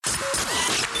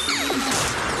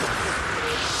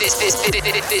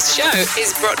This show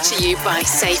is brought to you by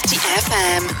Safety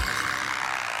FM.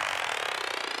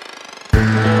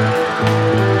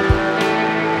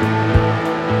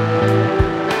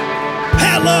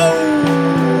 Hello!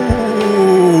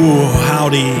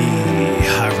 Howdy.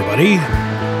 Hi, everybody.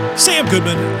 Sam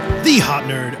Goodman, the Hop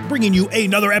Nerd, bringing you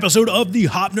another episode of the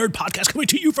Hop Nerd Podcast, coming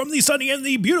to you from the sunny and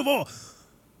the beautiful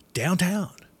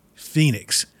downtown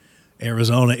Phoenix,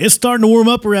 Arizona. It's starting to warm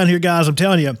up around here, guys. I'm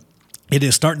telling you, it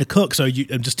is starting to cook. So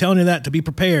I'm just telling you that to be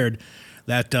prepared.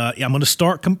 That I'm going to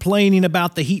start complaining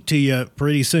about the heat to you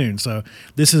pretty soon. So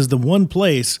this is the one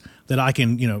place that I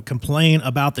can, complain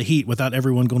about the heat without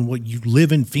everyone going, well, you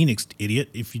live in Phoenix, idiot.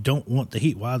 If you don't want the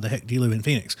heat, why the heck do you live in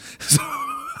Phoenix? So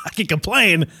I can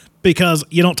complain because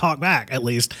you don't talk back, at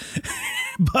least.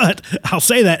 But I'll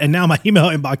say that, and now my email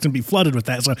inbox can be flooded with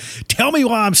that. So tell me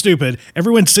why I'm stupid.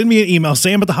 Everyone send me an email,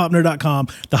 sam@thehopnerd.com,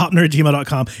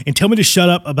 thehopnerd@gmail.com, and tell me to shut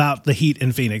up about the heat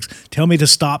in Phoenix. Tell me to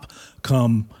stop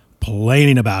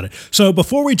complaining about it. So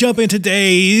before we jump into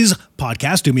today's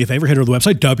podcast, do me a favor, head over to the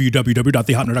website,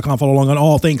 www.thehopnerd.com. Follow along on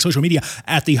all things social media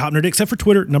at The Hop Nerd, except for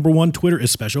Twitter. Number one, Twitter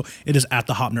is special. It is at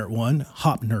The Hop Nerd 1.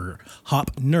 Hop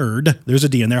Nerd. There's a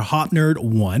D in there. Hop Nerd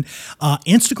 1.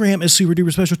 Instagram is super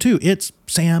duper special too. It's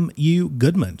Sam U.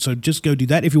 Goodman. So just go do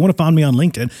that. If you want to find me on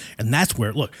LinkedIn, and that's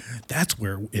where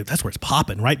it's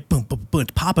popping, right? Boom, boom, boom.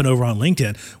 It's popping over on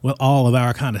LinkedIn with all of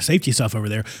our kind of safety stuff over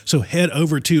there. So head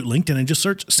over to LinkedIn and just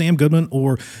search Sam Goodman,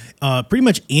 or pretty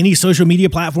much any social media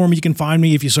platform you can find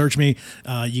me. If you search me,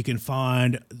 you can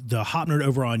find the Hop Nerd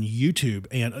over on YouTube,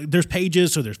 and there's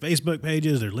pages. So there's Facebook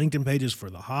pages, there's LinkedIn pages for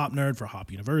the Hop Nerd, for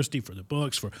Hop University, for the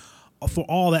books, for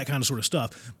all that kind of sort of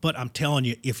stuff. But I'm telling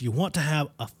you, if you want to have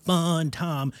a fun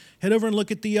time, head over and look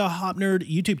at the Hop Nerd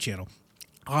YouTube channel.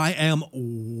 I am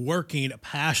working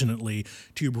passionately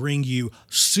to bring you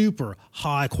super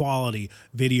high quality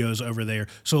videos over there.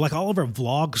 So like all of our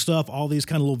vlog stuff, all these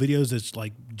kind of little videos that's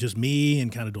like just me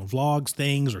and kind of doing vlogs,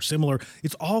 things or similar.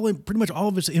 It's all in, pretty much all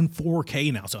of it's in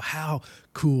 4K now. So how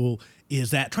cool is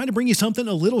that? Trying to bring you something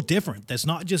a little different. That's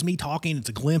not just me talking. It's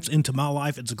a glimpse into my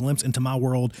life. It's a glimpse into my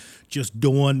world, just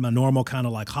doing my normal kind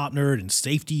of like Hop Nerd and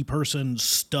safety person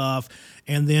stuff.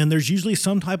 And then there's usually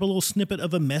some type of little snippet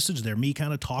of a message there, me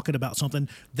kind of talking about something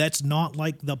that's not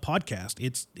like the podcast.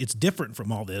 It's different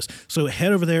from all this. So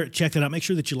head over there, check that out. Make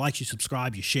sure that you like, you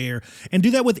subscribe, you share, and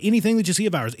do that with anything that you see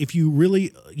of ours. If you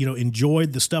really,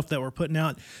 enjoyed the stuff that we're putting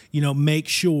out, make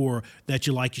sure that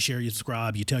you like, you share, you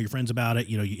subscribe, you tell your friends about it,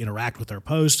 you interact with our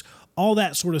posts. All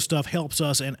that sort of stuff helps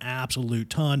us an absolute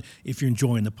ton. If you're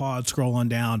enjoying the pod, scroll on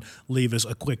down, leave us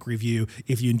a quick review.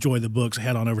 If you enjoy the books,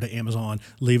 head on over to Amazon,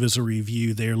 leave us a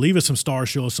review there. Leave us some stars,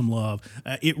 show us some love.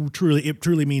 It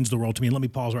truly means the world to me. And let me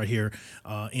pause right here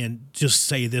and just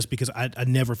say this, because I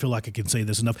never feel like I can say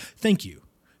this enough. Thank you.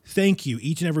 Thank you,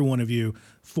 each and every one of you,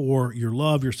 for your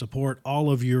love, your support,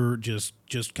 all of your just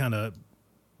kind of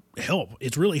help.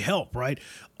 It's really help, right?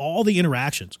 All the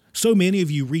interactions. So many of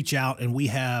you reach out and we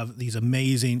have these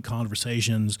amazing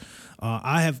conversations.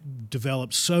 I have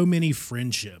developed so many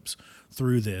friendships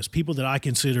through this. People that I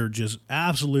consider just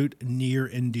absolute near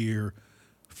and dear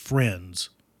friends,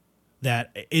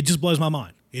 that it just blows my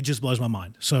mind. It just blows my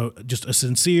mind. So just a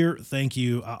sincere thank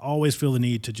you. I always feel the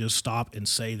need to just stop and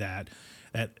say that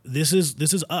this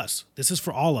is us. This is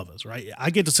for all of us, right?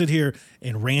 I get to sit here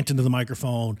and rant into the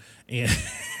microphone and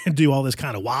do all this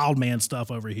kind of wild man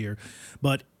stuff over here,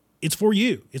 but it's for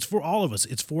you. It's for all of us.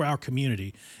 It's for our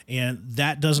community, and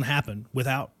that doesn't happen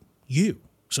without you.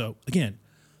 So again,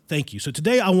 thank you. So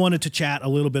today I wanted to chat a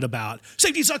little bit about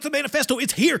Safety Sucks, the Manifesto.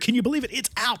 It's here. Can you believe it? It's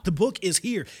out. The book is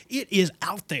here. It is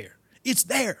out there. It's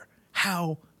there.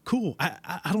 How cool.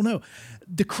 I don't know.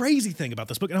 The crazy thing about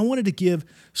this book, and I wanted to give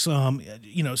some,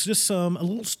 just a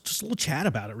little chat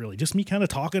about it, really. Just me kind of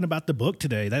talking about the book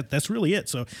today. That's really it.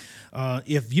 So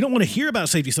if you don't want to hear about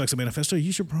Safety Sucks, the Manifesto,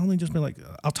 you should probably just be like,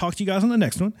 I'll talk to you guys on the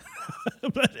next one.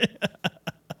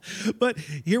 But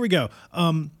here we go.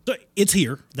 So it's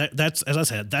here. That's, as I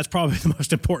said, that's probably the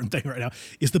most important thing right now,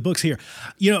 is the book's here.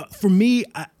 For me,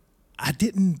 I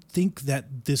didn't think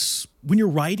that this, when you're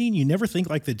writing, you never think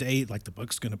like the day, like the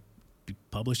book's going to be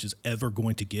published is ever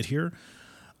going to get here.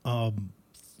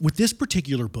 With this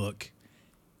particular book,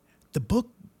 the book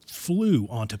flew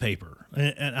onto paper.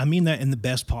 And I mean that in the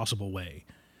best possible way.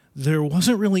 There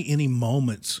wasn't really any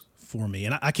moments for me,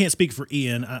 and I can't speak for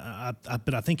Ian,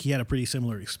 but I think he had a pretty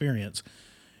similar experience,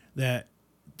 that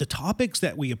the topics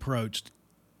that we approached,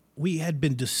 we had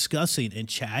been discussing and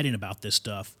chatting about this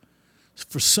stuff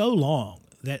for so long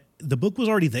that the book was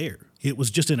already there. It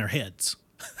was just in our heads.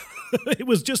 It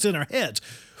was just in our heads.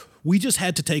 We just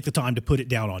had to take the time to put it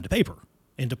down onto paper,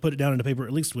 and to put it down onto paper,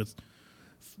 at least with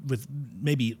with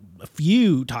maybe a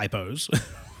few typos,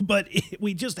 but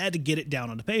we just had to get it down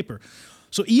on the paper.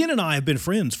 So Ian and I have been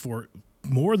friends for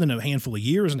more than a handful of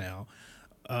years now.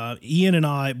 Ian and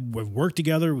I have worked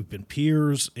together. We've been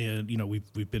peers, and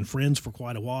we've been friends for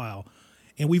quite a while.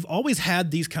 And we've always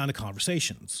had these kind of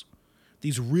conversations,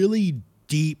 these really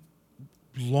deep,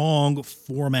 long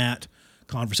format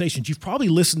conversations. You've probably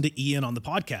listened to Ian on the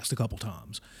podcast a couple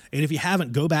times. And if you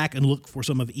haven't, go back and look for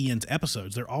some of Ian's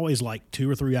episodes. They're always like 2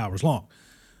 or 3 hours long.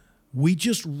 We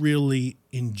just really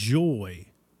enjoy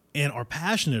and are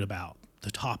passionate about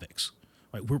the topics.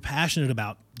 Right? We're passionate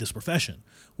about this profession.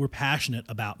 We're passionate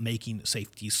about making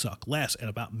safety suck less and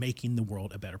about making the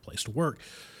world a better place to work.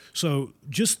 So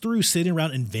just through sitting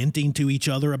around and venting to each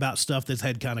other about stuff that's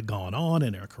had kind of gone on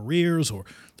in our careers or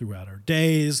throughout our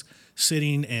days,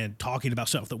 sitting and talking about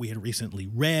stuff that we had recently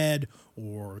read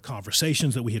or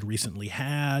conversations that we had recently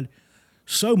had,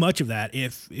 so much of that,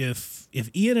 if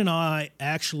Ian and I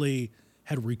actually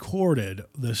had recorded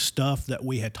the stuff that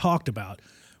we had talked about,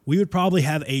 we would probably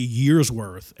have a year's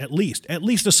worth, at least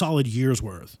a solid year's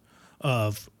worth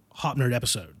of Hop Nerd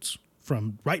episodes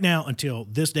from right now until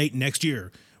this date next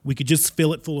year. We could just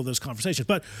fill it full of those conversations.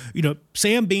 But,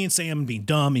 Sam being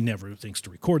dumb, he never thinks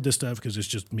to record this stuff because it's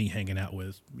just me hanging out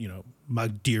with, my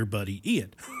dear buddy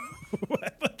Ian.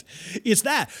 But it's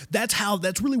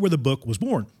that's really where the book was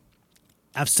born.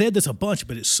 I've said this a bunch,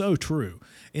 but it's so true.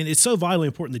 And it's so vitally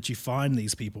important that you find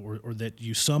these people or that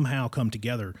you somehow come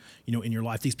together, in your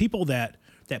life. These people that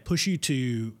push you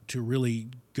to really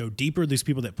go deeper, these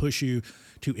people that push you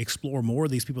to explore more,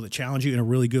 these people that challenge you in a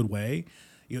really good way.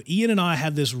 Ian and I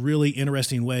have this really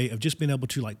interesting way of just being able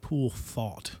to pull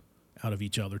thought out of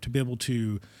each other, to be able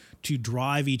to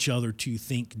drive each other to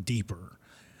think deeper.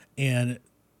 And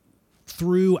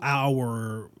through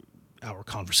our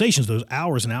conversations, those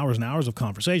hours and hours and hours of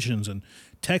conversations and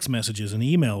text messages and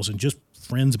emails and just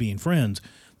friends being friends,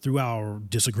 through our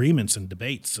disagreements and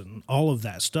debates and all of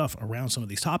that stuff around some of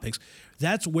these topics,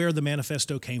 that's where the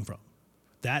manifesto came from.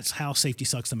 That's how Safety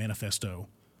Sucks, the manifesto,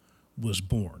 was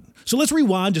born. So let's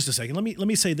rewind just a second. Let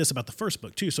me say this about the first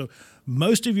book too. So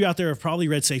most of you out there have probably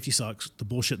read Safety Sucks, the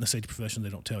bullshit in the safety profession they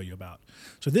don't tell you about.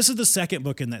 So this is the second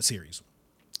book in that series.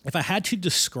 If I had to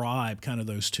describe kind of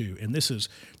those two, and this is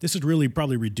really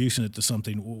probably reducing it to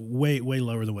something way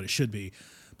lower than what it should be,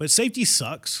 but Safety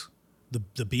Sucks, the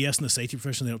BS in the safety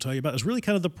profession they don't tell you about, is really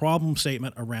kind of the problem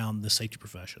statement around the safety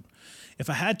profession. If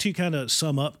I had to kind of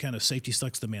sum up kind of Safety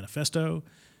Sucks, the manifesto,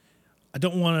 I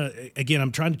don't want to, again,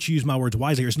 I'm trying to choose my words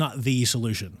wisely. It's not the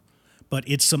solution, but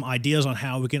it's some ideas on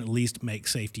how we can at least make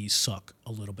safety suck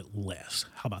a little bit less.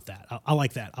 How about that? I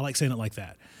like that. I like saying it like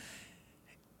that.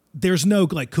 There's no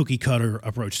cookie cutter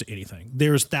approach to anything.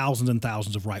 There's thousands and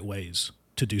thousands of right ways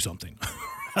to do something.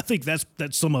 I think that's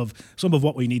some of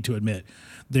what we need to admit.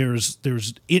 There's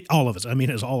all of us. I mean,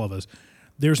 as all of us,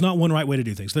 there's not one right way to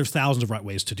do things. There's thousands of right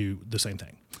ways to do the same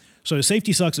thing. So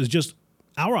Safety Sucks is just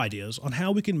our ideas on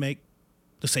how we can make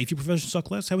the safety profession suck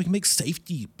less, how we can make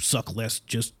safety suck less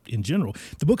just in general.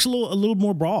 The book's a little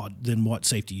more broad than what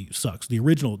Safety Sucks, the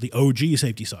original, the OG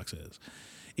Safety Sucks is.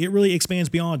 It really expands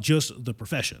beyond just the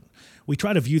profession. We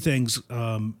try to view things,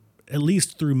 at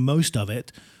least through most of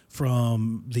it,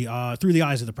 from through the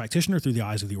eyes of the practitioner, through the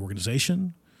eyes of the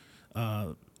organization,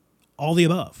 all the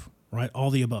above, right?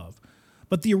 All the above.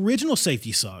 But the original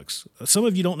Safety Sucks, some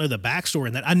of you don't know the backstory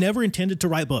in that. I never intended to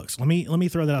write books. Let me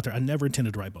throw that out there. I never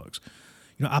intended to write books.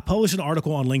 I published an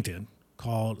article on LinkedIn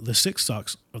called The 6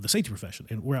 Sucks of the Safety Profession,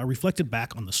 and where I reflected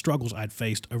back on the struggles I'd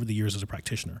faced over the years as a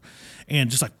practitioner. And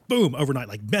just boom, overnight,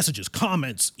 messages,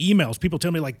 comments, emails, people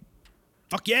tell me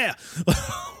fuck yeah.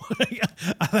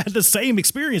 I've had the same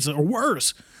experience or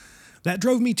worse. That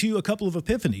drove me to a couple of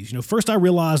epiphanies. First I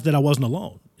realized that I wasn't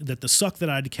alone, that the suck that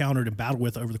I'd encountered and battled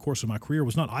with over the course of my career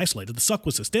was not isolated. The suck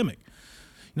was systemic.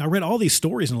 I read all these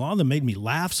stories, and a lot of them made me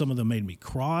laugh. Some of them made me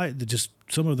cry.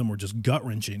 Some of them were just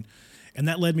gut-wrenching. And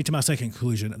that led me to my second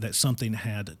conclusion, that something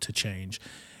had to change.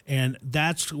 And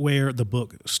that's where the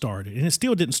book started. And it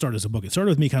still didn't start as a book. It started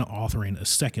with me kind of authoring a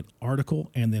second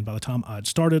article. And then by the time I'd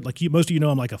started, most of you know,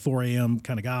 I'm like a 4 a.m.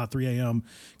 kind of guy, 3 a.m.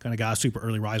 kind of guy, super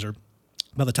early riser.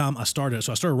 By the time I started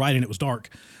writing, it was dark.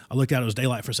 I looked out, it was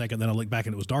daylight for a second. Then I looked back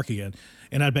and it was dark again.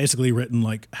 And I'd basically written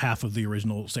half of the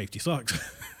original Safety Sucks.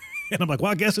 And I'm like,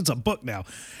 well, I guess it's a book now.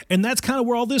 And that's kind of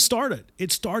where all this started. It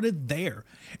started there.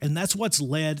 And that's what's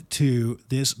led to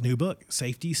this new book,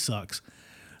 Safety Sucks,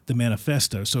 the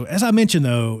manifesto. So as I mentioned,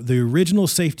 though, the original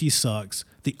Safety Sucks,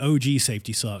 the OG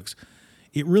Safety Sucks,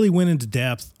 it really went into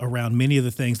depth around many of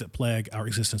the things that plague our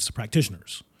existence as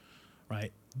practitioners,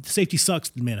 right? Safety Sucks,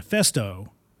 the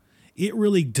manifesto, it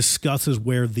really discusses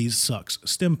where these sucks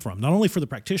stem from, not only for the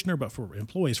practitioner, but for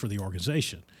employees for the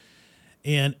organization.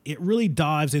 And it really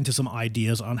dives into some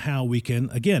ideas on how we can,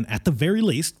 again, at the very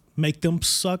least, make them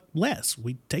suck less.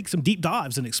 We take some deep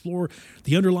dives and explore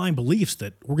the underlying beliefs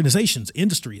that organizations,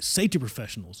 industries, safety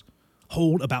professionals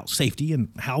hold about safety and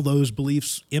how those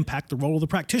beliefs impact the role of the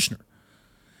practitioner.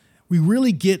 We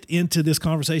really get into this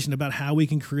conversation about how we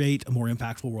can create a more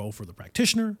impactful role for the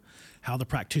practitioner, how the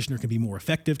practitioner can be more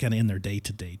effective kind of in their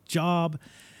day-to-day job,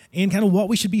 and kind of what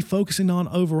we should be focusing on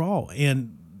overall,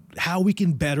 and how we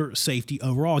can better safety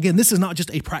overall. Again, this is not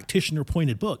just a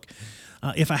practitioner-pointed book.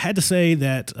 If I had to say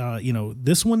that,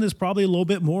 this one is probably a little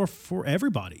bit more for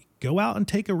everybody. Go out and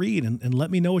take a read and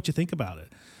let me know what you think about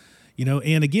it.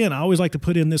 And again, I always like to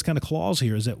put in this kind of clause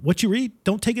here is that what you read,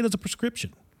 don't take it as a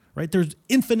prescription, right? There's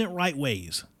infinite right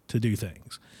ways to do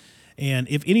things. And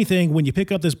if anything, when you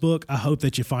pick up this book, I hope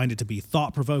that you find it to be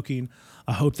thought-provoking.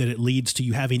 I hope that it leads to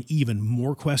you having even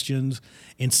more questions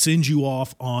and sends you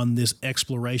off on this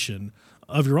exploration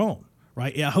of your own,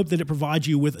 right? I hope that it provides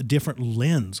you with a different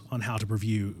lens on how to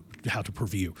view the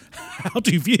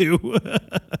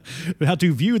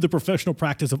professional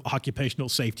practice of occupational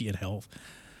safety and health.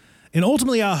 And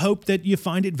ultimately, I hope that you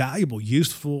find it valuable,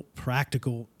 useful,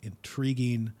 practical,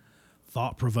 intriguing,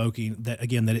 thought-provoking, that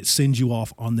it sends you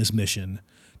off on this mission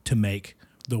to make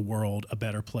the world a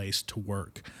better place to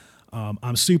work.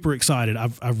 I'm super excited.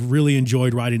 I've really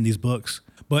enjoyed writing these books,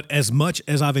 but as much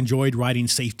as I've enjoyed writing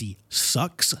Safety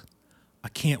Sucks, I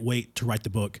can't wait to write the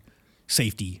book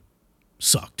Safety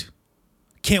Sucked.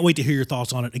 Can't wait to hear your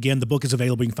thoughts on it. Again, the book is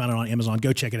available. You can find it on Amazon.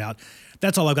 Go check it out.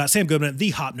 That's all I've got. Sam Goodman, the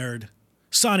Hop Nerd,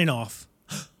 signing off.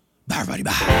 Bye, everybody.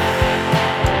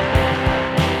 Bye.